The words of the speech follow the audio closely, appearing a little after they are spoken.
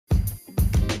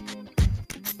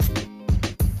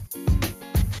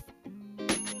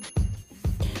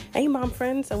Hey, mom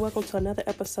friends, and welcome to another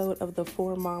episode of the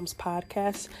For Moms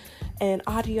podcast, an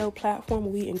audio platform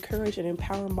where we encourage and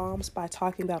empower moms by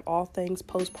talking about all things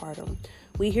postpartum.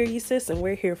 We hear you, sis, and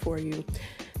we're here for you.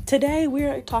 Today,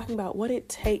 we're talking about what it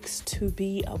takes to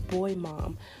be a boy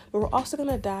mom, but we're also going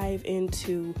to dive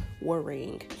into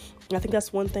worrying. I think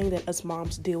that's one thing that us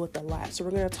moms deal with a lot. So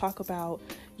we're going to talk about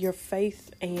your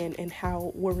faith and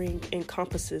how worrying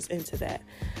encompasses into that.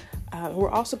 We're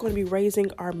also going to be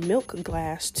raising our milk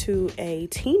glass to a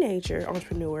teenager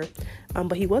entrepreneur,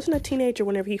 but he wasn't a teenager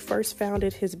whenever he first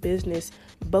founded his business,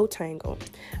 Botangle.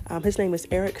 His name is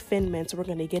Eric Finman, so we're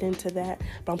going to get into that.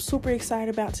 But I'm super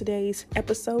excited about today's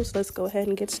episode, so let's go ahead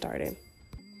and get started.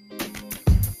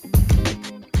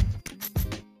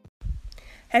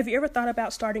 Have you ever thought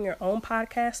about starting your own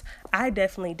podcast? I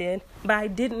definitely did, but I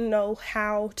didn't know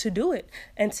how to do it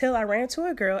until I ran into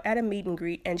a girl at a meet and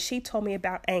greet and she told me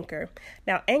about Anchor.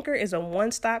 Now, Anchor is a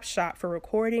one-stop shop for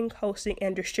recording, hosting,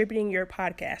 and distributing your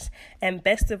podcast. And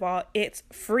best of all, it's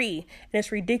free and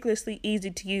it's ridiculously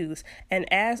easy to use.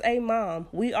 And as a mom,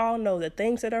 we all know that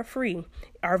things that are free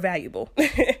are valuable.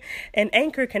 And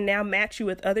Anchor can now match you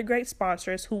with other great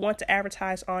sponsors who want to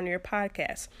advertise on your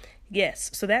podcast. Yes,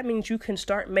 so that means you can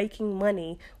start making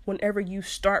money whenever you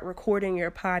start recording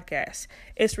your podcast.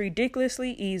 It's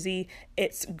ridiculously easy.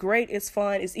 It's great. It's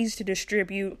fun. It's easy to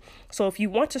distribute. So if you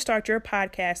want to start your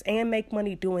podcast and make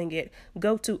money doing it,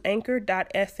 go to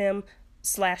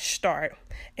anchor.fm/start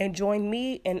and join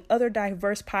me and other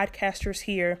diverse podcasters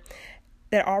here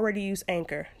that already use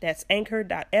Anchor. That's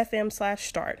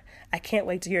anchor.fm/start. I can't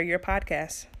wait to hear your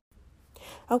podcast.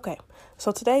 Okay,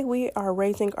 so today we are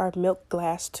raising our milk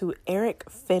glass to Eric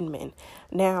Finman.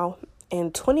 Now,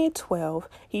 in 2012,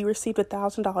 he received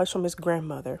 $1,000 from his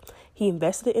grandmother. He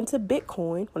invested it into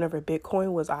Bitcoin whenever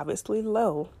Bitcoin was obviously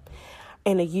low.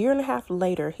 And a year and a half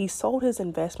later, he sold his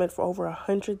investment for over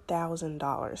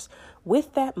 $100,000.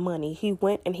 With that money, he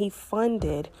went and he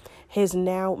funded his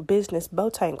now business,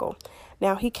 Botangle.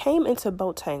 Now, he came into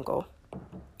Botangle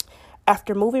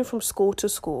after moving from school to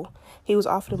school. He was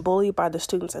often bullied by the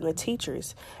students and the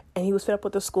teachers, and he was fed up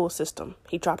with the school system.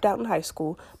 He dropped out in high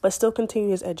school, but still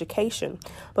continued his education.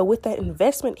 But with that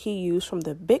investment he used from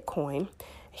the Bitcoin,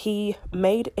 he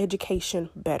made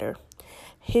education better.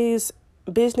 His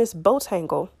business,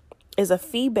 Botangle, is a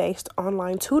fee-based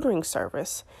online tutoring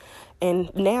service. And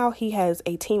now he has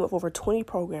a team of over 20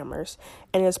 programmers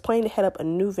and is planning to head up a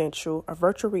new venture, a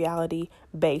virtual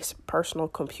reality-based personal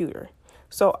computer.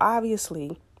 So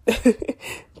obviously,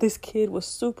 this kid was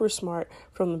super smart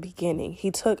from the beginning. He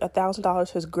took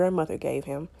 $1,000 his grandmother gave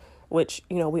him, which,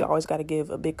 we always got to give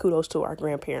a big kudos to our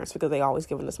grandparents because they always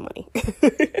giving us money.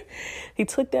 He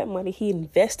took that money, he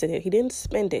invested it. He didn't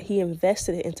spend it. He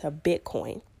invested it into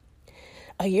Bitcoin.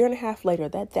 A year and a half later,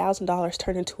 that $1,000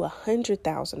 turned into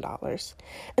 $100,000.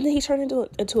 And then he turned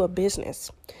into a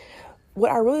business.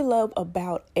 What I really love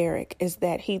about Eric is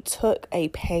that he took a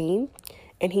pain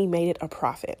and he made it a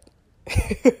profit.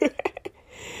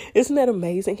 Isn't that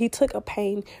amazing? He took a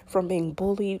pain from being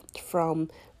bullied, from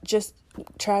just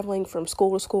traveling from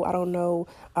school to school. I don't know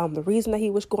the reason that he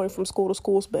was going from school to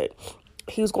schools, but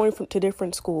he was going to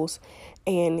different schools,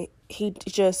 and it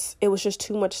was just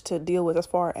too much to deal with as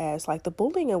far as like the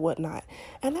bullying and whatnot.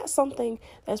 And that's something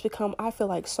that's become, I feel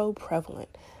like, so prevalent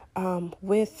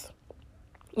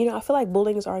I feel like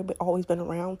bullying has always been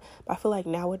around, but I feel like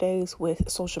nowadays with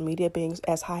social media being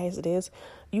as high as it is,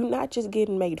 you're not just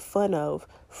getting made fun of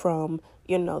from,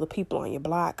 the people on your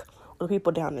block or the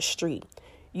people down the street.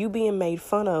 You being made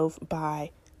fun of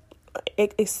by,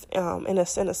 in a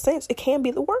sense, it can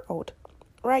be the world,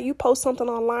 right? You post something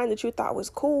online that you thought was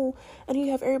cool, and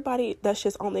you have everybody that's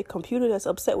just on their computer that's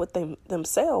upset with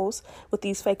themselves with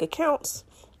these fake accounts,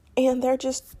 and they're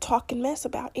just talking mess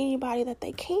about anybody that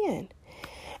they can.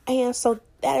 And so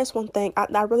that is one thing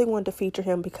I really wanted to feature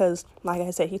him because, like I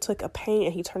said, he took a pain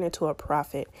and he turned into a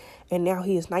profit. And now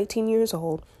he is 19 years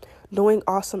old, doing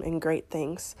awesome and great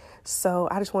things. So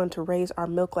I just wanted to raise our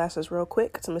milk glasses real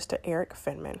quick to Mr. Eric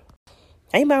Finman.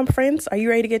 Hey, mom friends, are you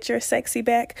ready to get your sexy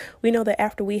back? We know that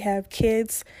after we have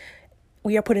kids,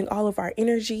 we are putting all of our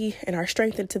energy and our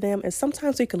strength into them, and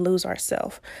sometimes we can lose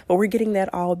ourselves. But we're getting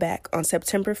that all back on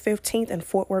September 15th in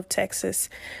Fort Worth, Texas.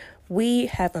 We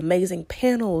have amazing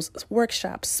panels,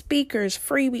 workshops, speakers,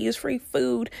 freebies, free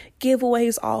food,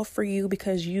 giveaways, all for you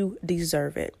because you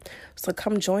deserve it. So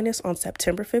come join us on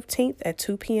September 15th at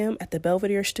 2 p.m. at the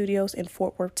Belvedere Studios in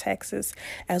Fort Worth, Texas,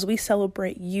 as we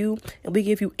celebrate you and we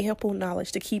give you ample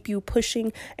knowledge to keep you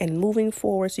pushing and moving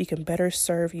forward so you can better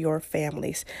serve your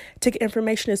families. Ticket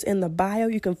information is in the bio.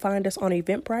 You can find us on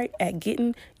Eventbrite at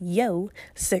Getting Yo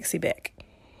Sexy Back.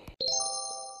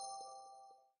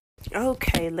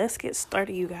 Okay, let's get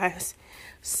started, you guys.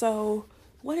 So,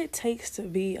 what it takes to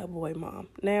be a boy mom.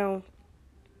 Now,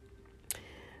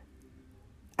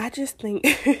 I just think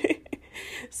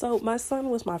so my son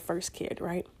was my first kid,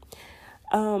 right?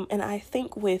 And I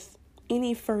think with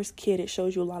any first kid, it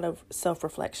shows you a lot of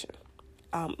self-reflection.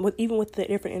 Even with the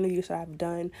different interviews that I've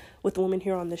done with women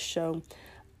here on this show,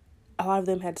 a lot of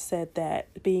them had said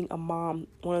that being a mom,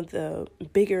 one of the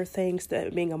bigger things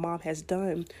that being a mom has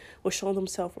done was show them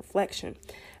self-reflection.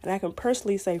 And I can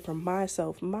personally say for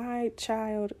myself, my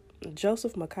child,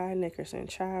 Joseph Makai Nickerson,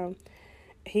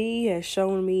 he has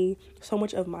shown me so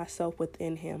much of myself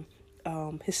within him.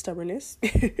 His stubbornness,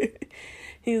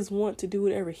 his want to do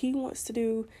whatever he wants to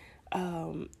do,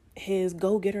 his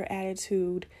go-getter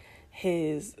attitude,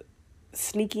 his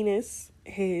sneakiness,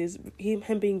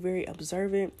 him being very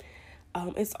observant.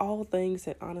 It's all things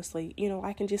that honestly,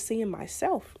 I can just see in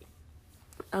myself.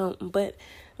 But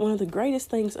one of the greatest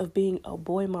things of being a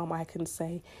boy mom, I can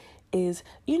say, is,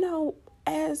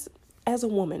 as a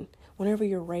woman, whenever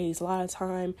you're raised, a lot of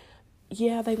time,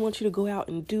 yeah, they want you to go out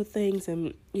and do things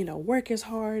and, work as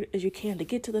hard as you can to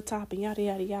get to the top and yada,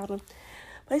 yada, yada.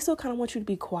 But they still kind of want you to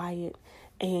be quiet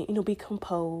and, be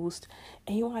composed,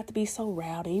 and you don't have to be so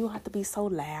rowdy. You don't have to be so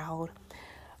loud.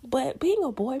 But being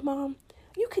a boy mom,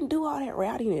 you can do all that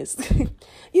rowdiness.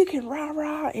 You can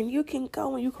rah-rah, and you can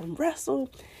go and you can wrestle,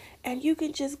 and you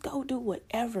can just go do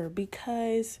whatever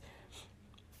because,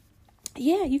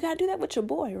 yeah, you got to do that with your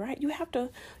boy, right? You have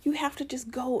to just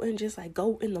go and just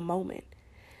go in the moment.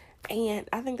 And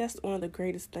I think that's one of the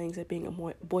greatest things that being a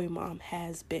boy mom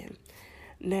has been.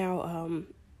 Now,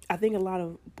 I think a lot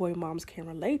of boy moms can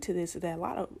relate to this, that a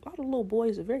lot of little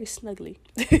boys are very snuggly.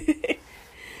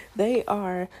 They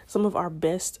are some of our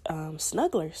best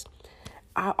snugglers.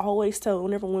 I always tell,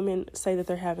 whenever women say that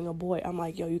they're having a boy, I'm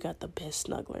like, yo, you got the best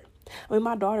snuggler. I mean,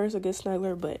 my daughter is a good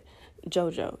snuggler, but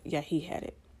JoJo, yeah, he had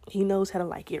it. He knows how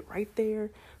to get right there,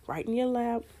 right in your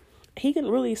lap. He can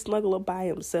really snuggle up by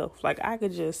himself. I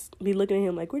could just be looking at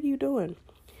him like, what are you doing?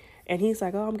 And he's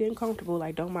like, oh, I'm getting comfortable.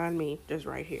 Don't mind me, just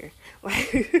right here.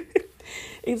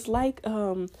 It's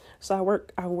so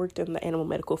I worked in the animal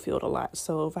medical field a lot.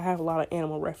 So if I have a lot of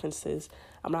animal references,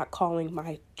 I'm not calling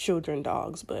my children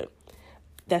dogs, but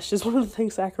that's just one of the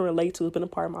things I can relate to. It's been a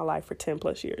part of my life for 10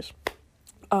 plus years.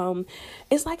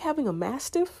 It's like having a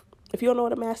mastiff. If you don't know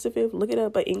what a mastiff is, look it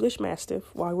up, an English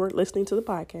mastiff, while we're listening to the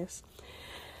podcast.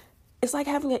 It's like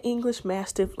having an English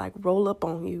mastiff roll up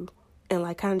on you and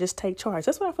kind of just take charge.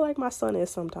 That's what I feel like my son is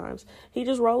sometimes. He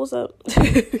just rolls up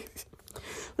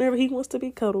whenever he wants to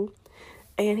be cuddled,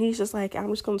 and he's just like, I'm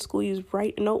just going to squeeze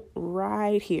right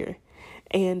here,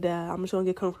 and I'm just going to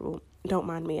get comfortable. Don't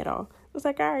mind me at all. It's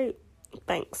like, all right,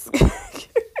 thanks.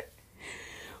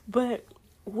 But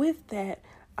with that,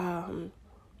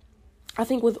 I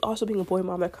think with also being a boy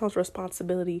mom, there comes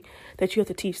responsibility that you have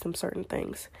to teach them certain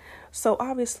things. So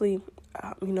obviously,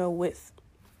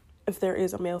 if there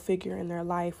is a male figure in their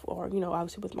life, or,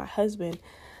 obviously with my husband,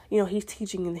 he's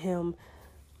teaching him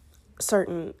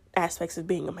certain aspects of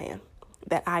being a man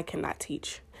that I cannot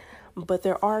teach. But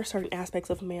there are certain aspects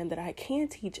of a man that I can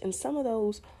teach, and some of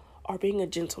those are being a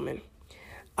gentleman.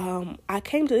 I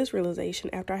came to this realization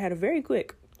after I had a very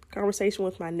quick conversation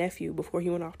with my nephew before he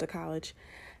went off to college.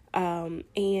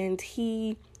 And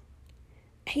he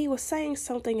was saying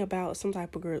something about some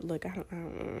type of girl. Look,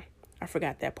 I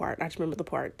forgot that part. I just remember the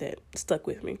part that stuck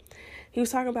with me. He was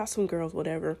talking about some girls,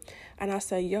 whatever. And I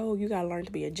said, yo, you got to learn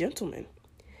to be a gentleman.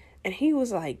 And he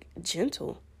was like,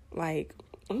 gentle? I'm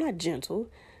not gentle.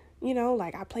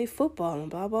 I play football and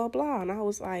blah, blah, blah. And I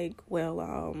was like,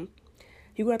 well,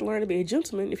 you got to learn to be a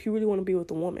gentleman if you really want to be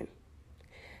with a woman.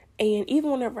 And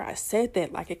even whenever I said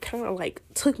that, it kind of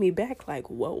took me back,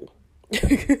 whoa.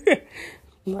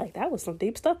 That was some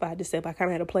deep stuff I just said, but I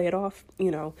kind of had to play it off,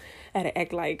 I had to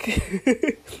act like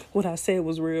what I said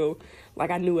was real,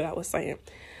 I knew what I was saying.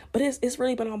 But it's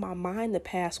really been on my mind the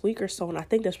past week or so, and I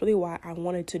think that's really why I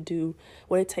wanted to do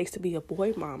what it takes to be a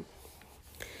boy mom.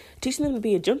 Teaching them to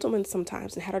be a gentleman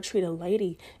sometimes and how to treat a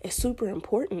lady is super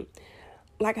important.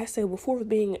 Like I said before,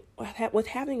 with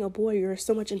having a boy, you're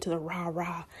so much into the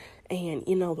rah-rah and,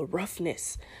 the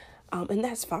roughness. And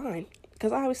that's fine.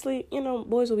 Because obviously,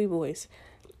 boys will be boys.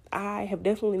 I have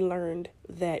definitely learned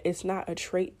that it's not a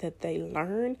trait that they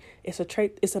learn. It's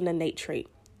an innate trait.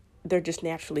 They're just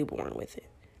naturally born with it,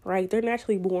 right? They're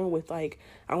naturally born with I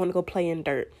want to go play in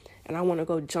dirt and I want to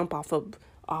go jump off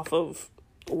of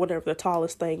whatever the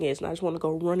tallest thing is. And I just want to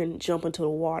go run and jump into the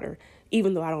water,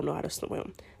 even though I don't know how to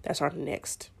swim. That's our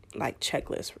next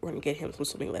checklist. We're going to get him some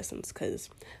swimming lessons. Because,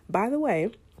 by the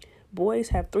way, boys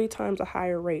have 3 times a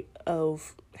higher rate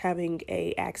of having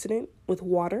a accident with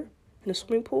water in a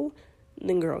swimming pool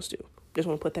than girls do. Just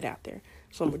want to put that out there.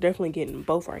 So we're definitely getting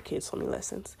both our kids swimming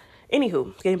lessons.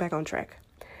 Anywho, getting back on track.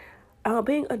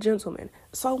 Being a gentleman.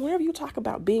 So whenever you talk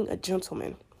about being a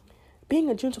gentleman,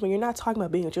 you're not talking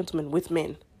about being a gentleman with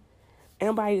men.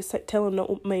 Nobody's telling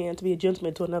no man to be a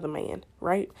gentleman to another man,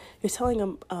 right? You're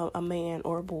telling a man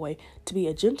or a boy to be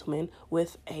a gentleman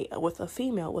with a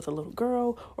female, with a little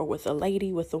girl, or with a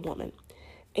lady, with a woman.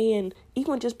 And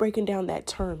even just breaking down that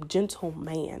term,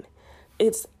 gentleman,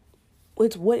 it's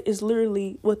what is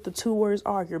literally what the 2 words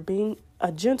are. You're being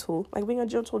a gentle, like being a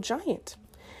gentle giant.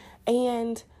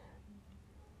 And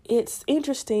it's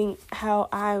interesting how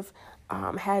I've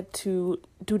had to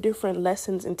do different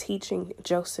lessons in teaching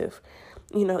Joseph.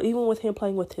 Even with him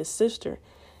playing with his sister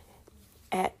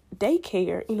at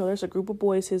daycare, there's a group of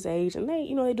boys his age, and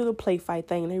they do the play fight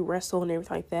thing, and they wrestle and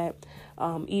everything like that.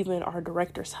 Even our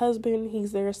director's husband,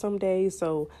 he's there some days,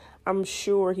 so I'm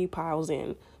sure he piles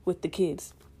in with the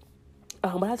kids.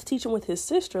 But I have to teach him with his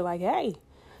sister, like, hey,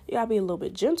 you gotta be a little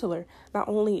bit gentler. Not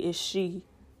only is she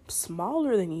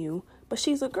smaller than you, but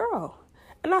she's a girl.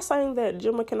 I'm not saying that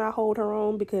Gemma cannot hold her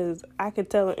own, because I could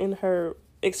tell in her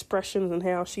expressions and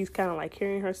how she's kind of like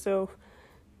carrying herself,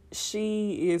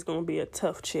 she is going to be a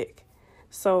tough chick.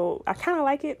 So I kind of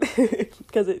like it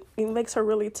because it makes her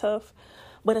really tough.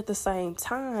 But at the same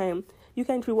time, you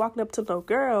can't be walking up to no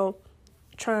girl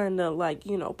trying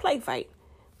to play fight.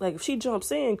 Like if she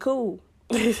jumps in, cool.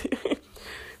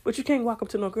 But you can't walk up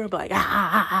to no girl and be like,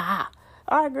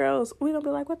 all right, girls, we gonna be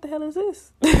like, what the hell is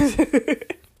this?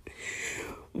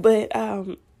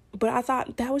 But I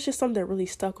thought that was just something that really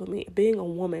stuck with me, being a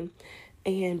woman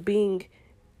and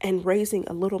raising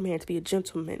a little man to be a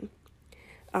gentleman.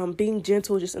 Being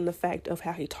gentle just in the fact of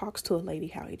how he talks to a lady,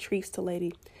 how he treats the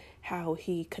lady, how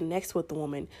he connects with the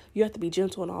woman. You have to be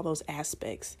gentle in all those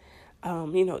aspects.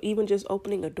 Even just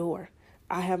opening a door.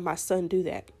 I have my son do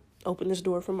that. Open this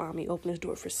door for mommy, open this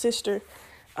door for sister.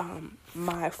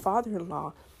 My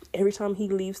father-in-law, every time he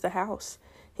leaves the house,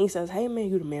 he says, hey man,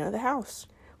 you the man of the house.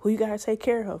 Who you gotta take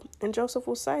care of? And Joseph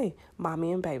will say,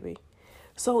 mommy and baby.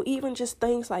 So even just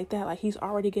things like that, like he's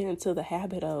already getting into the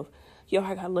habit of, yo,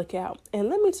 I gotta look out. And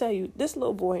let me tell you, this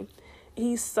little boy,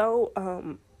 he's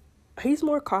so, he's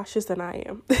more cautious than I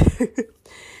am.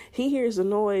 He hears a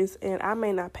noise and I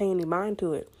may not pay any mind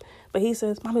to it, but he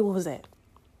says, mommy, what was that?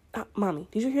 Mommy,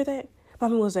 did you hear that?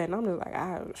 Mommy, what was that? And I'm just like,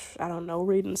 I don't know,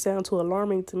 reading sound too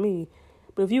alarming to me.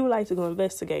 But if you would like to go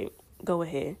investigate, go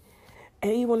ahead.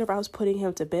 And even whenever I was putting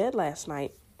him to bed last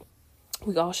night,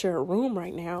 we all share a room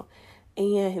right now,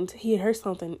 and he had heard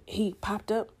something. He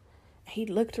popped up, he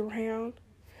looked around,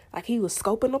 like he was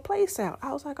scoping the place out.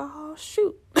 I was like, oh,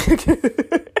 shoot.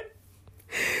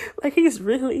 Like he's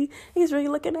really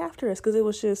looking after us, because it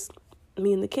was just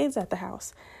me and the kids at the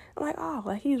house. I'm like, oh,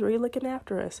 like he's really looking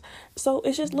after us. So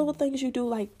it's just little things you do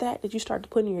like that you start to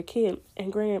put in your kid.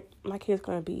 And granted, my kid's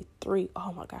going to be 3.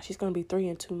 Oh my gosh, she's going to be 3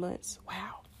 in 2 months.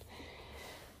 Wow.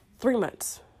 3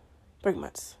 months. 3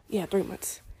 months. Yeah, 3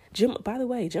 months. By the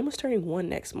way, Gemma's turning 1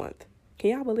 next month.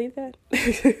 Can y'all believe that?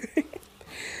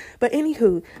 But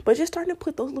just starting to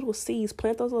put those little seeds,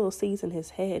 plant those little seeds in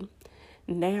his head.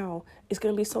 Now it's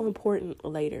going to be so important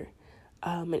later.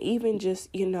 And even just,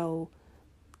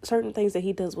 certain things that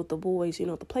he does with the boys,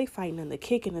 the play fighting and the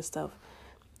kicking and stuff,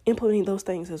 implementing those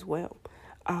things as well.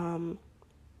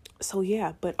 So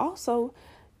yeah, but also,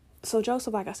 so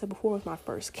Joseph, like I said before, was my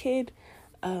first kid.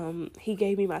 He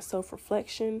gave me my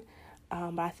self-reflection.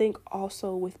 But I think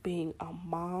also with being a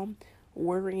mom,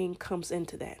 worrying comes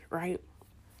into that, right?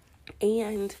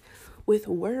 And with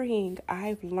worrying,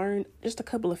 I've learned just a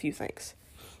couple of few things.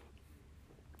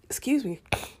 Excuse me.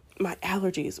 My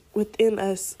allergies. Within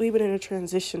us, we've been in a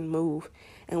transition move.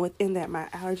 And within that, my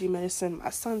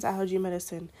son's allergy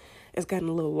medicine has gotten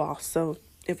a little lost. So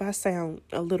if I sound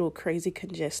a little crazy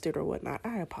congested or whatnot,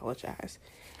 I apologize.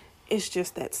 It's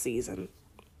just that season.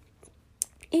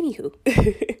 Anywho.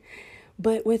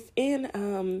 But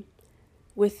within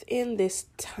this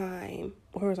time,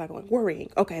 where was I going? Worrying.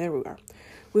 Okay, there we are.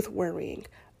 With worrying.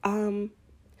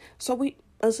 So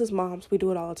us as moms, we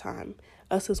do it all the time.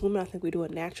 Us as women, I think we do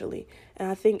it naturally.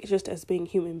 And I think just as being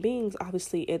human beings,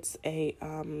 obviously it's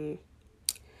I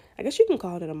guess you can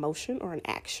call it an emotion or an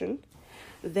action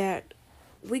that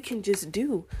we can just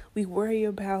do. We worry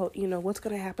about, what's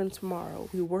going to happen tomorrow.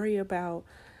 We worry about,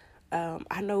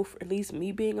 I know for at least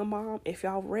me being a mom, if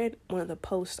y'all read one of the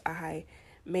posts I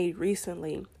made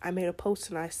recently, I made a post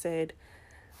and I said,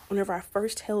 whenever I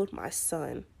first held my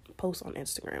son, post on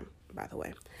Instagram, by the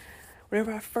way,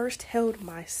 whenever I first held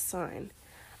my son,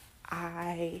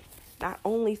 I not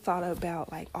only thought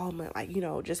about like, oh man, like,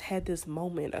 just had this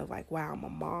moment of like, wow, I'm a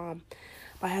mom.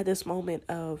 But I had this moment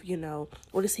of,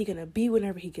 what is he going to be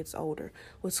whenever he gets older?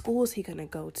 What school is he going to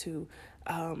go to?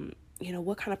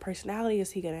 What kind of personality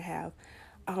is he going to have?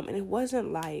 And it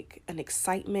wasn't like an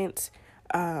excitement,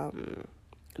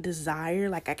 desire,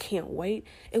 like I can't wait.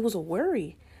 It was a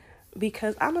worry,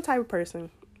 because I'm the type of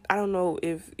person, I don't know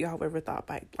if y'all have ever thought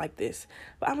like this,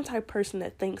 but I'm the type of person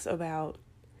that thinks about,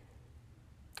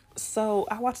 so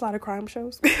I watch a lot of crime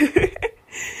shows.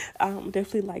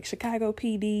 Definitely like Chicago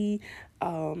PD,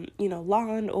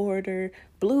 Law and Order,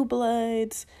 Blue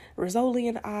Bloods, Rizzoli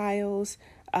and Isles,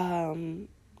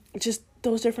 just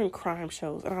those different crime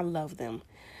shows, and I love them.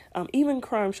 Even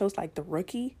crime shows like The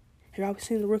Rookie. Have you always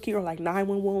seen The Rookie? Or like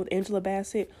 911 with Angela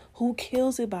Bassett, who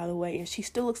kills it, by the way, and she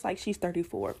still looks like she's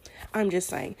 34. I'm just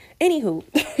saying. Anywho,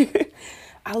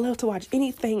 I love to watch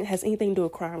anything that has anything to do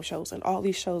with crime shows, and all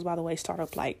these shows, by the way, start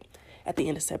up like at the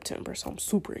end of September, so I'm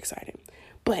super excited.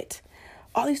 But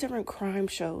all these different crime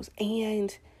shows,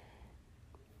 and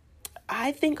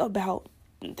I think about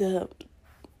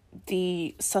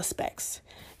the suspects,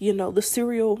 the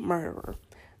serial murderer,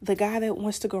 the guy that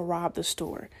wants to go rob the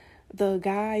store, the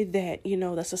guy that,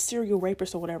 that's a serial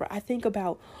rapist or whatever. I think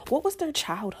about, what was their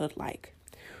childhood like?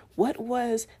 What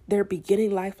was their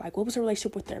beginning life like? What was their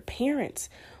relationship with their parents?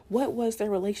 What was their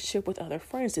relationship with other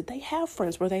friends? Did they have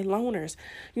friends? Were they loners?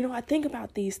 I think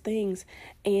about these things,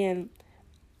 and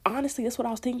honestly, that's what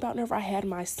I was thinking about whenever I had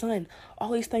my son.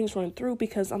 All these things run through,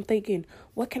 because I'm thinking,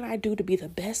 what can I do to be the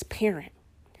best parent?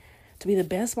 To be the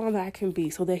best mom that I can be,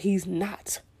 so that he's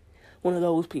not one of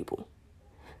those people.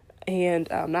 And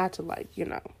not to like,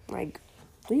 what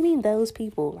do you mean those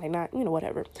people? Like, not,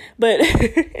 whatever. But,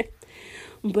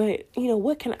 but,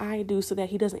 what can I do so that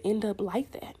he doesn't end up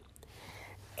like that?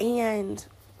 And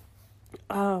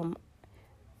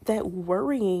that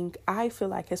worrying, I feel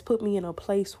like, has put me in a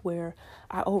place where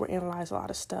I overanalyze a lot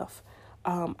of stuff.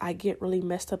 I get really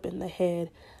messed up in the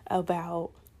head about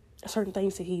certain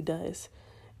things that he does,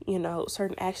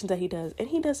 certain actions that he does, and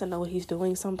he doesn't know what he's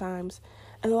doing sometimes.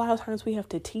 And a lot of times we have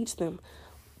to teach them.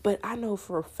 But I know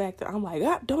for a fact that I'm like,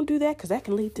 don't do that, because that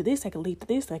can lead to this, that can lead to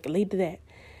this, that can lead to that.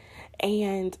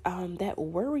 And that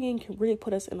worrying can really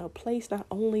put us in a place not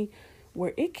only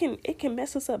where it can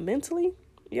mess us up mentally,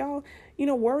 y'all.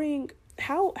 Worrying,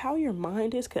 how your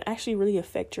mind is, can actually really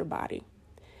affect your body.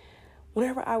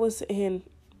 Whenever I was in,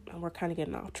 and we're kind of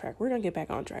getting off track. We're going to get back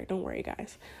on track. Don't worry,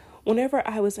 guys. Whenever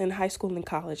I was in high school and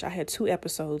college, I had 2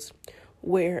 episodes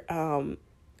where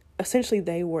essentially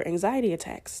they were anxiety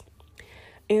attacks.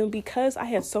 And because I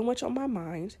had so much on my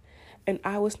mind and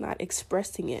I was not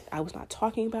expressing it, I was not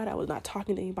talking about it, I was not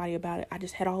talking to anybody about it, I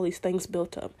just had all these things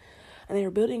built up. And they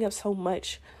were building up so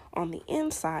much on the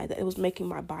inside that it was making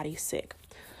my body sick.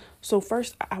 So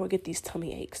first I would get these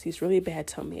tummy aches, these really bad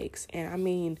tummy aches. And I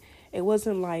mean, it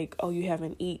wasn't like, oh, you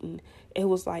haven't eaten. It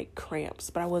was like cramps,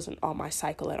 but I wasn't on my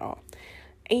cycle at all.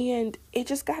 And it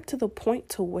just got to the point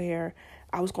to where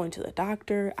I was going to the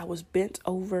doctor. I was bent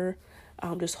over,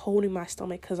 just holding my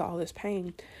stomach because of all this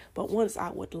pain. But once I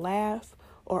would laugh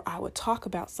or I would talk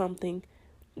about something,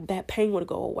 that pain would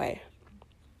go away.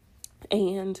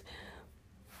 And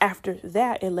after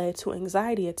that, it led to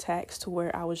anxiety attacks, to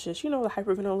where I was just,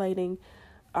 hyperventilating,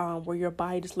 where your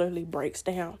body just literally breaks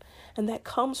down. And that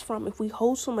comes from, if we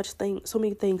hold so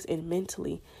many things in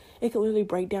mentally, it can literally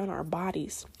break down our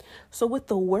bodies. So with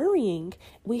the worrying,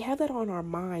 we have that on our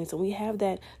minds, and we have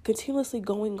that continuously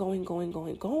going.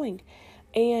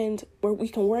 And where we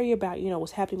can worry about,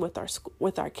 what's happening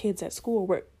with our kids at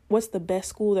school, what's the best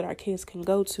school that our kids can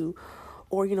go to,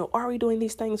 or, are we doing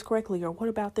these things correctly? Or what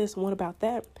about this and what about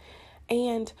that?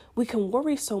 And we can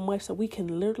worry so much that we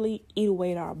can literally eat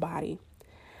away at our body.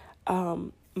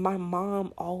 My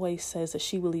mom always says that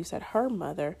she believes that her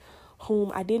mother,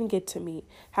 whom I didn't get to meet,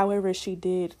 however, she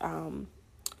did,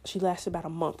 she lasted about a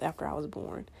month after I was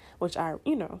born, which I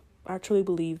truly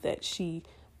believe that she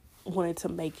wanted to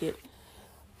make it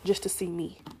just to see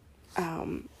me.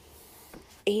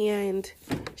 And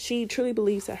she truly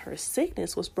believes that her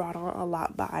sickness was brought on a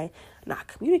lot by not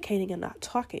communicating and not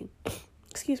talking.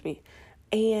 Excuse me.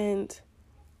 And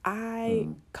I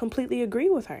completely agree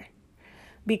with her,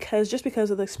 because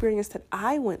of the experience that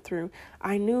I went through,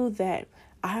 I knew that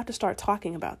I have to start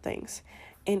talking about things.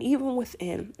 And even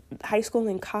within high school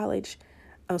and college,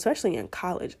 especially in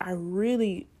college, I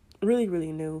really, really,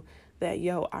 really knew that,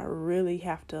 I really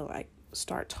have to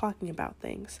start talking about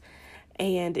things.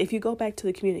 And if you go back to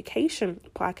the communication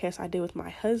podcast I did with my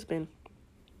husband,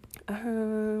 I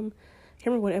can't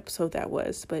remember what episode that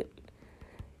was, but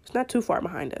it's not too far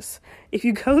behind us. If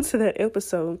you go to that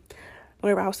episode,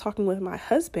 whenever I was talking with my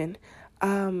husband,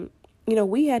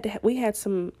 we had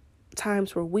some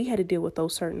times where we had to deal with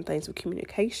those certain things with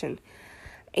communication.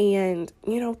 And,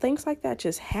 things like that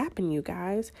just happen, you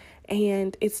guys.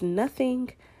 And it's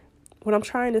nothing. What I'm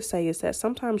trying to say is that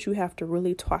sometimes you have to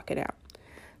really talk it out.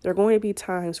 There are going to be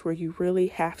times where you really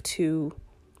have to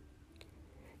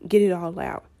get it all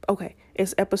out. Okay,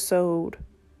 it's episode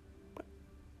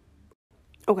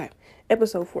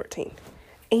 14.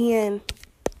 And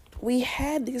we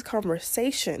had these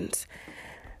conversations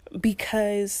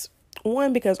because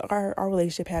our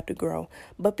relationship had to grow,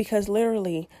 but because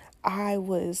literally I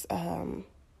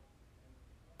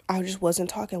just wasn't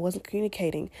talking, wasn't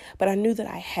communicating, but I knew that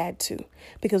I had to,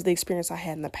 because of the experience I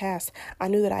had in the past. I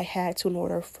knew that I had to in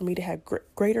order for me to have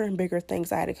greater and bigger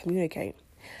things I had to communicate.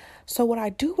 So what I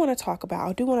do want to talk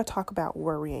about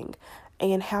worrying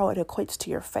and how it equates to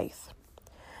your faith.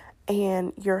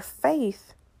 And your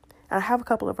faith, and I have a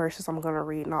couple of verses I'm going to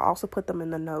read, and I'll also put them in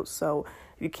the notes. So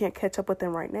if you can't catch up with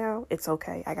them right now, it's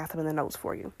okay. I got them in the notes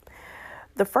for you.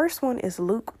 The first one is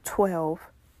Luke 12,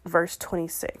 verse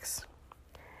 26.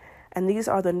 And these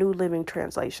are the New Living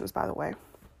Translations, by the way.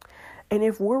 And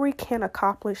if worry can't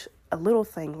accomplish a little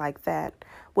thing like that,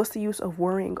 what's the use of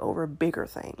worrying over bigger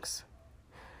things?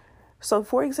 So,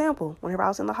 for example, whenever I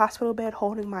was in the hospital bed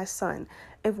holding my son,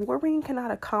 if worrying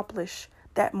cannot accomplish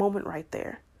that moment right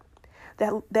there,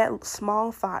 that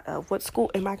small thought of what school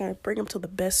am I going to bring him to, the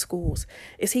best schools?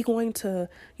 Is he going to,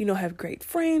 have great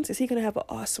friends? Is he going to have an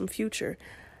awesome future?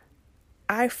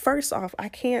 I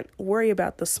can't worry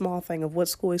about the small thing of what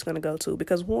school he's going to go to,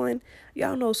 because one,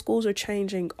 y'all know schools are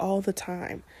changing all the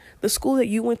time. The school that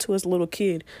you went to as a little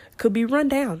kid could be run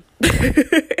down.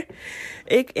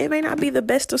 It may not be the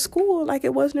best of school like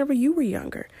it was whenever you were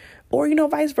younger, or,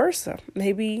 vice versa.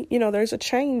 Maybe, there's a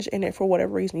change in it for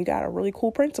whatever reason. You got a really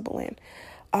cool principal in.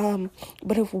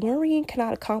 But if worrying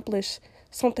cannot accomplish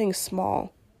something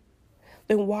small,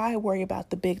 then why worry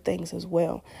about the big things as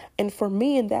well? And for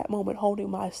me in that moment, holding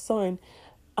my son,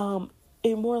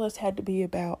 it more or less had to be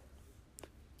about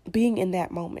being in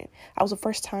that moment. I was a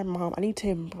first time mom. I need to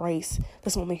embrace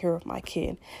this moment here with my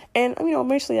kid. And,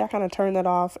 eventually I kind of turned that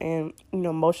off, and,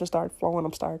 emotions started flowing. I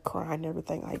started crying and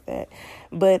everything like that.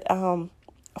 But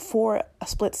for a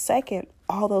split second,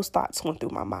 all those thoughts went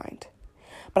through my mind.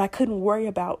 But I couldn't worry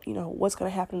about, what's going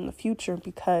to happen in the future,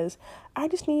 because I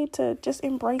just needed to just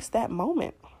embrace that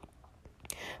moment.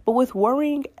 But with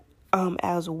worrying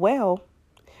as well,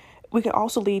 we can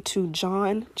also lead to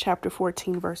John chapter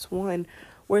 14, verse 1,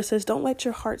 where it says, "Don't let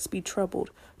your hearts be troubled.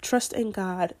 Trust in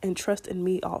God and trust in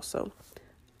me also."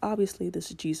 Obviously, this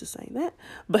is Jesus saying that,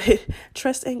 but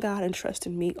trust in God and trust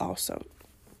in me also.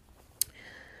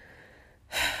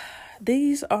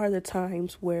 These are the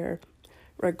times where,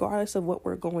 regardless of what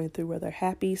we're going through, whether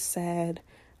happy, sad,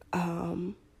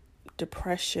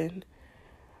 depression,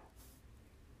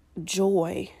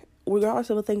 joy, regardless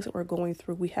of the things that we're going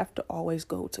through, we have to always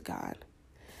go to God.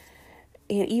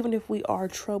 And even if we are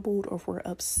troubled, or if we're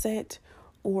upset,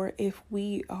 or if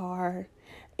we are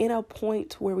in a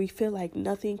point where we feel like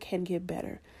nothing can get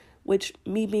better, which,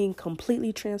 me being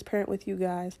completely transparent with you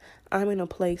guys, I'm in that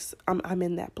place.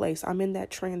 I'm in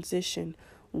that transition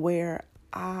where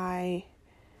I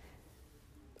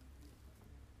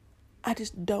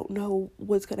just don't know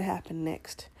what's going to happen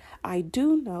next. I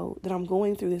do know that I'm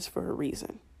going through this for a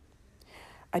reason.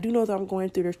 I do know that I'm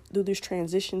going through this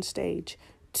transition stage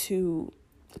to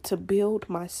build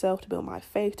myself, to build my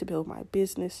faith, to build my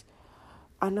business.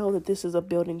 I know that this is a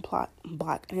building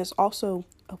block, and it's also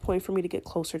a point for me to get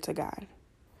closer to God.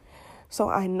 So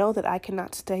I know that I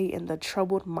cannot stay in the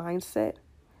troubled mindset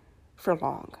for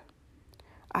long.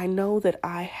 I know that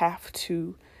I have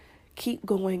to keep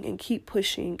going and keep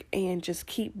pushing and just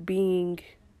keep being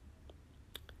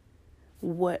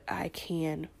what I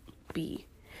can be.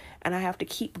 And I have to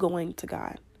keep going to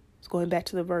God. It's going back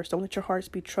to the verse, "Don't let your hearts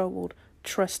be troubled.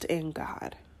 Trust in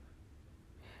God."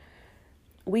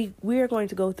 We are going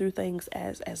to go through things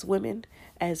as women,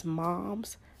 as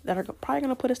moms, that are probably going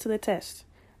to put us to the test.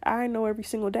 I know every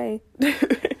single day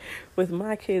with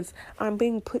my kids, I'm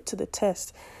being put to the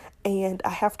test. And I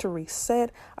have to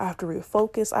reset. I have to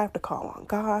refocus. I have to call on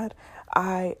God.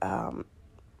 I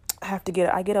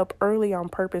get up early on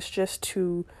purpose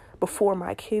before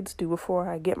my kids do, before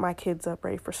I get my kids up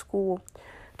ready for school,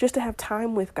 just to have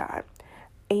time with God.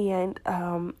 And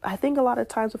I think a lot of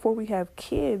times before we have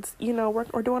kids,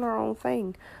 we're doing our own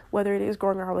thing, whether it is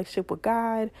growing our relationship with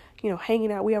God,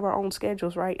 hanging out. We have our own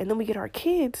schedules, right? And then we get our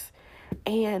kids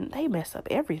and they mess up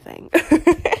everything.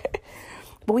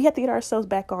 But we have to get ourselves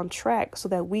back on track so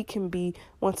that we can be,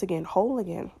 once again, whole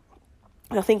again.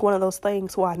 And I think one of those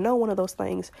things, well, I know one of those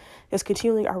things is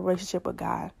continuing our relationship with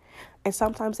God. And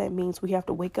sometimes that means we have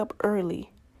to wake up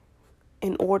early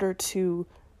in order to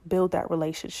build that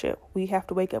relationship. We have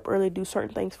to wake up early, do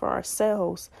certain things for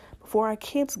ourselves before our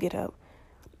kids get up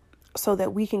so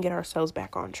that we can get ourselves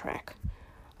back on track.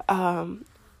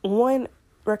 One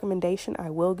recommendation I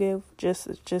will give,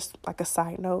 just like a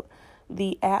side note,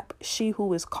 the app She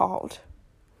Who Is Called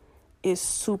is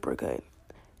super good.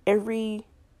 Every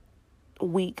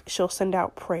week she'll send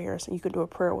out prayers and you can do a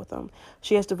prayer with them.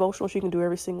 She has devotionals you can do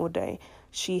every single day.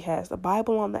 She has the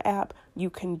Bible on the app.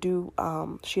 You can do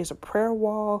she has a prayer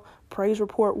wall, praise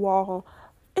report wall.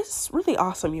 It's really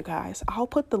awesome, you guys. I'll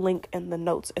put the link in the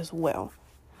notes as well.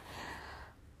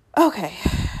 Okay.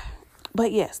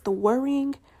 But yes, the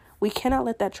worrying, we cannot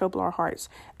let that trouble our hearts.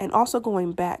 And also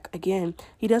going back again,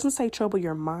 he doesn't say trouble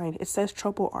your mind. It says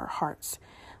trouble our hearts.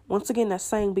 Once again, that's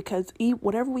saying because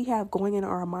whatever we have going in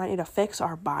our mind, it affects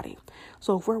our body.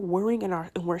 So if we're worrying and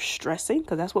we're stressing,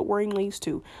 because that's what worrying leads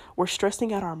to, we're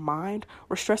stressing out our mind,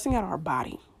 we're stressing out our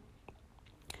body,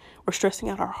 we're stressing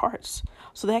out our hearts.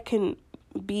 So that can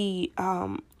be,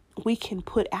 we can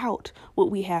put out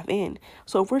what we have in.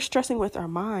 So if we're stressing with our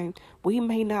mind, we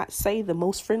may not say the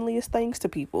most friendliest things to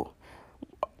people.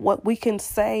 What we can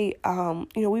say,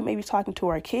 we may be talking to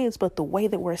our kids, but the way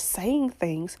that we're saying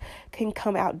things can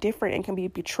come out different and can be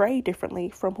betrayed differently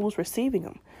from who's receiving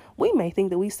them. We may think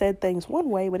that we said things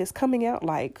one way, but it's coming out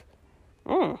like,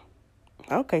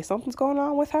 okay, something's going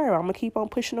on with her. I'm going to keep on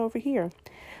pushing over here.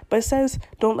 But it says,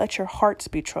 don't let your hearts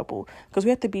be troubled, because we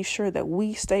have to be sure that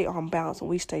we stay on balance and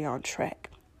we stay on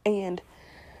track. And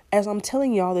as I'm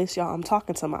telling y'all this, I'm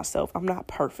talking to myself. I'm not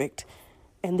perfect.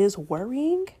 And this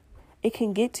worrying, it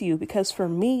can get to you, because for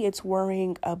me, it's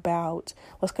worrying about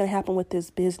what's going to happen with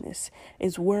this business.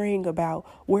 It's worrying about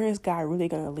where is God really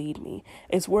going to lead me?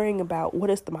 It's worrying about what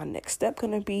is my next step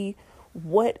going to be?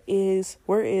 Where is,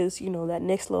 that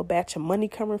next little batch of money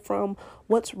coming from?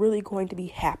 What's really going to be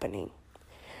happening?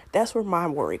 That's where my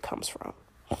worry comes from.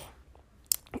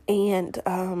 And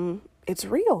it's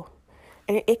real.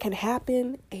 And it can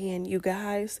happen. And you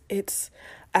guys,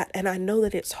 and I know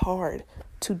that it's hard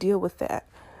to deal with that.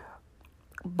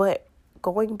 But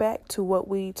going back to what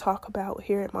we talk about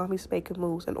here at Mommy's Making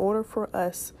Moves, in order for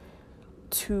us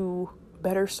to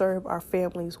better serve our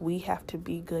families, we have to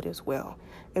be good as well.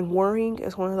 And worrying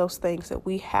is one of those things that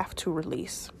we have to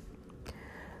release.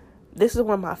 This is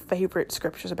one of my favorite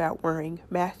scriptures about worrying,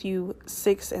 Matthew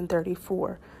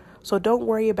 6:34. So don't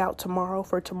worry about tomorrow,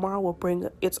 for tomorrow will bring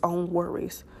its own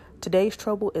worries. Today's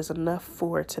trouble is enough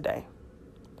for today.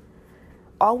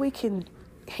 All we can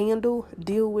handle,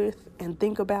 deal with, and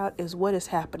think about is what is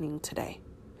happening today.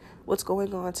 What's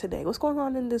going on today? What's going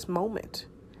on in this moment?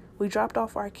 We dropped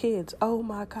off our kids. Oh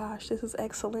my gosh, this is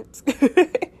excellent.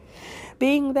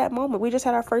 Being that moment, we just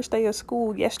had our first day of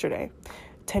school yesterday.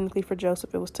 Technically for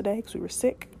Joseph, it was today because we were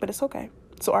sick, but it's okay.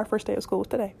 So our first day of school was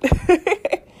today.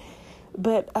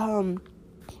 But,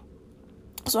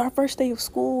 so our first day of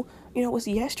school, was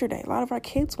yesterday. A lot of our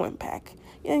kids went back.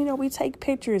 And, we take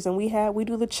pictures and we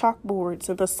do the chalkboards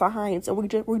and the signs, and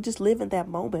we just live in that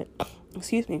moment.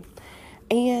 Excuse me.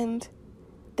 And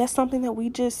that's something that we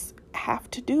just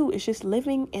have to do, is just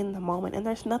living in the moment. And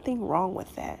there's nothing wrong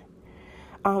with that.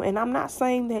 And I'm not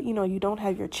saying that, you don't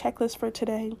have your checklist for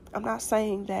today. I'm not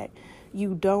saying that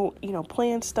you don't,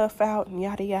 plan stuff out and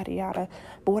yada, yada, yada.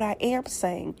 But what I am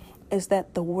saying is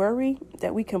that the worry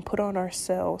that we can put on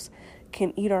ourselves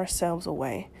can eat ourselves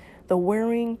away. The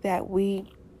worrying that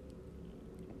we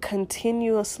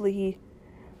continuously,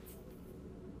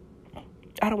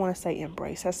 I don't want to say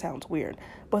embrace, that sounds weird,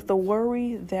 but the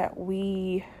worry that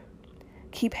we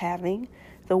keep having,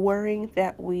 the worrying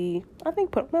that we,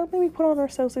 maybe put on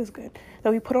ourselves is good,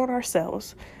 that we put on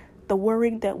ourselves, the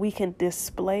worrying that we can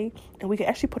display and we can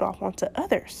actually put off onto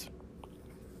others.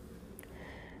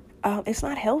 It's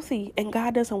not healthy, and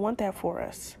God doesn't want that for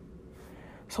us.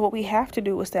 So what we have to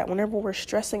do is that whenever we're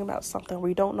stressing about something,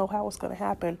 we don't know how it's going to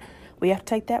happen, we have to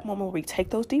take that moment where we take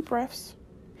those deep breaths.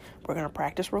 We're going to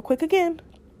practice real quick again.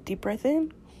 Deep breath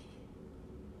in.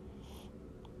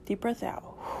 Deep breath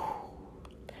out.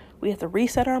 We have to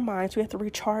reset our minds. We have to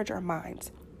recharge our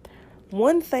minds.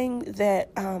 One thing that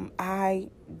I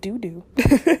do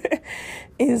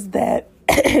is that,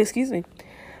 excuse me,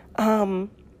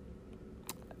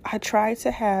 I try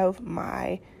to have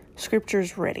my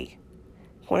scriptures ready.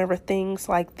 Whenever things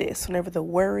like this, whenever the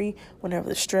worry, whenever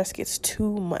the stress gets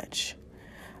too much,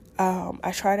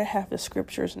 I try to have the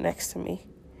scriptures next to me,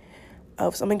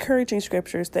 of some encouraging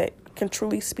scriptures that can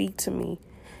truly speak to me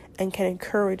and can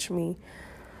encourage me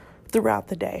throughout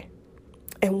the day.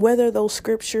 And whether those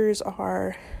scriptures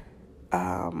are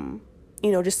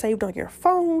just saved on your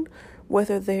phone,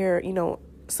 whether they're,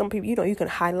 some people, you can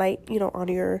highlight, on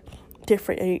your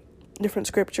different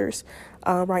scriptures.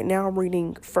 Right now I'm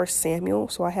reading 1 Samuel.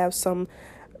 So I have some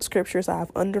scriptures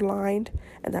I've underlined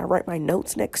and I write my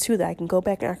notes next to that. I can go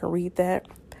back and I can read that.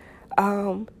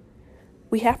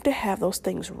 We have to have those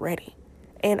things ready.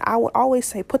 And I would always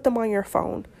say, put them on your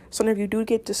phone. So whenever you do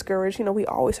get discouraged, we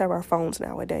always have our phones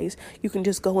nowadays. You can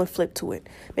just go and flip to it.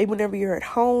 Maybe whenever you're at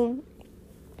home,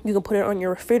 you can put it on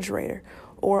your refrigerator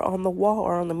or on the wall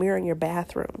or on the mirror in your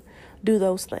bathroom. Do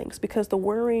those things, because the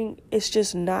worrying is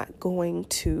just not worrying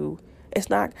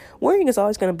is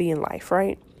always going to be in life,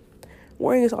 right?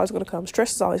 Worrying is always going to come.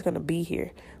 Stress is always going to be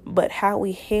here. But how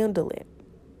we handle it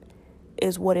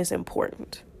is what is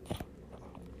important.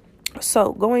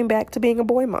 So going back to being a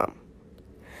boy mom,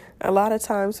 a lot of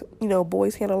times,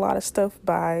 boys handle a lot of stuff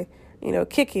by,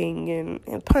 kicking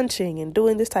and punching and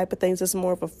doing this type of things. It's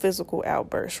more of a physical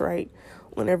outburst, right?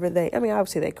 Whenever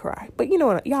obviously they cry, but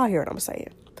y'all hear what I'm saying.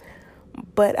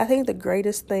 But I think the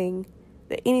greatest thing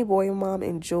that any boy mom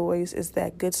enjoys is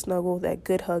that good snuggle, that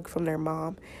good hug from their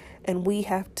mom. And we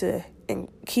have to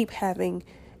keep having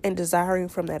and desiring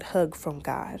from that hug from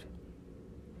God.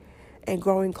 And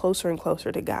growing closer and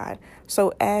closer to God.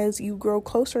 So as you grow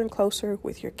closer and closer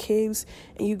with your kids,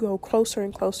 and you grow closer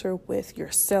and closer with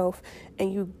yourself,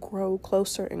 and you grow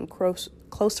closer and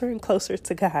closer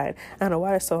to God. I don't know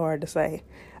why it's so hard to say.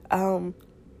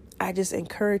 I just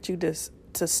encourage you to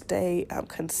stay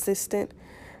consistent.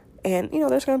 And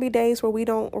there's going to be days where we're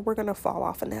going to fall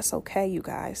off, and that's okay, you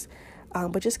guys.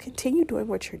 But just continue doing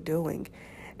what you're doing.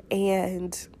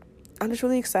 And I'm just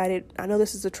really excited. I know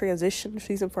this is a transition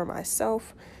season for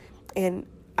myself, and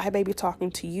I may be talking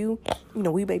to you.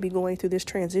 We may be going through this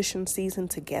transition season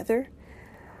together.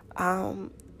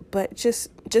 But just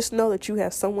know that you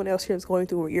have someone else here that's going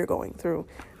through what you're going through.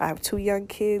 I have 2 young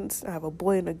kids. I have a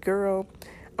boy and a girl.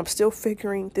 I'm still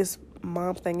figuring this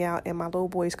mom thing out, and my little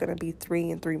boy is going to be 3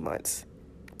 in 3 months.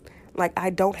 Like, I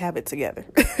don't have it together.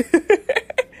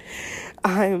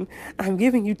 I'm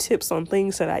giving you tips on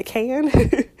things that I can,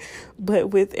 but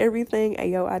with everything,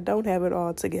 I don't have it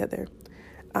all together.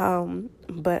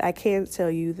 But I can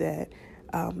tell you that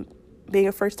being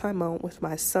a first-time mom with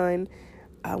my son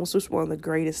was just one of the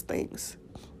greatest things.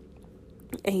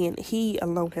 And he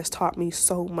alone has taught me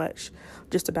so much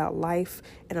just about life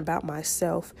and about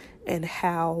myself and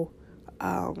how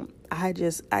I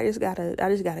just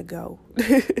gotta go.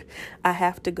 I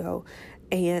have to go.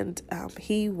 And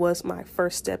he was my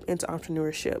first step into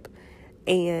entrepreneurship.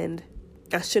 And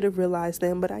I should have realized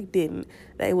then, but I didn't,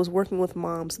 that it was working with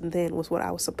moms then was what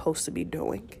I was supposed to be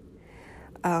doing.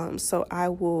 So I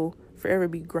will forever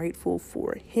be grateful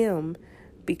for him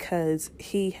because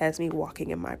he has me walking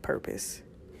in my purpose.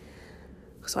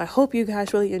 So I hope you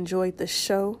guys really enjoyed the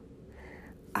show.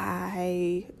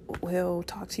 I will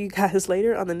talk to you guys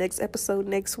later on the next episode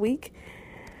next week.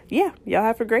 Yeah, y'all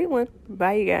have a great one.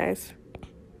 Bye, you guys.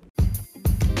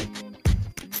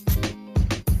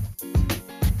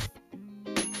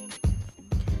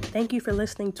 Thank you for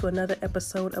listening to another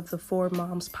episode of the For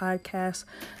Moms podcast.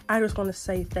 I just want to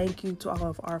say thank you to all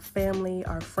of our family,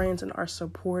 our friends, and our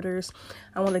supporters.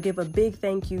 I want to give a big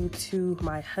thank you to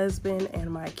my husband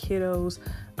and my kiddos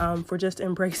for just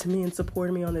embracing me and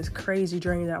supporting me on this crazy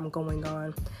journey that I'm going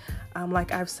on.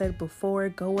 Like I've said before,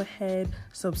 go ahead,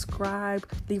 subscribe,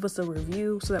 leave us a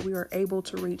review so that we are able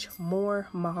to reach more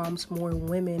moms, more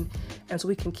women, and so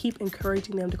we can keep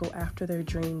encouraging them to go after their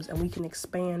dreams and we can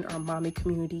expand our mommy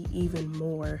community even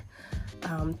more.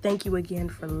 Thank you again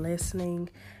for listening,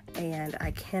 and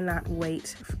I cannot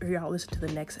wait for y'all to listen to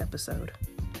the next episode.